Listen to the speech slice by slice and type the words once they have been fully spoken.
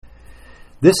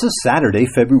This is Saturday,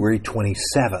 February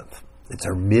 27th. It's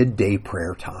our midday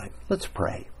prayer time. Let's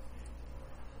pray.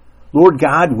 Lord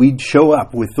God, we'd show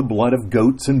up with the blood of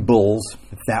goats and bulls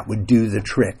if that would do the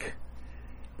trick.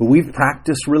 But we've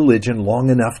practiced religion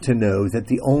long enough to know that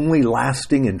the only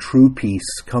lasting and true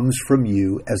peace comes from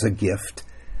you as a gift.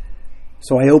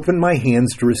 So I open my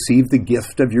hands to receive the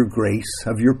gift of your grace,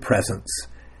 of your presence,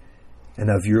 and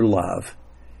of your love.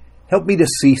 Help me to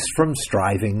cease from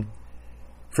striving.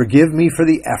 Forgive me for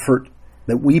the effort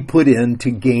that we put in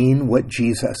to gain what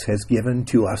Jesus has given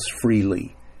to us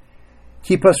freely.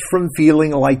 Keep us from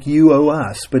feeling like you owe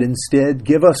us, but instead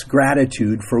give us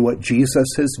gratitude for what Jesus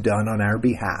has done on our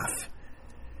behalf.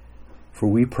 For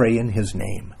we pray in his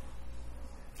name.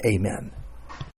 Amen.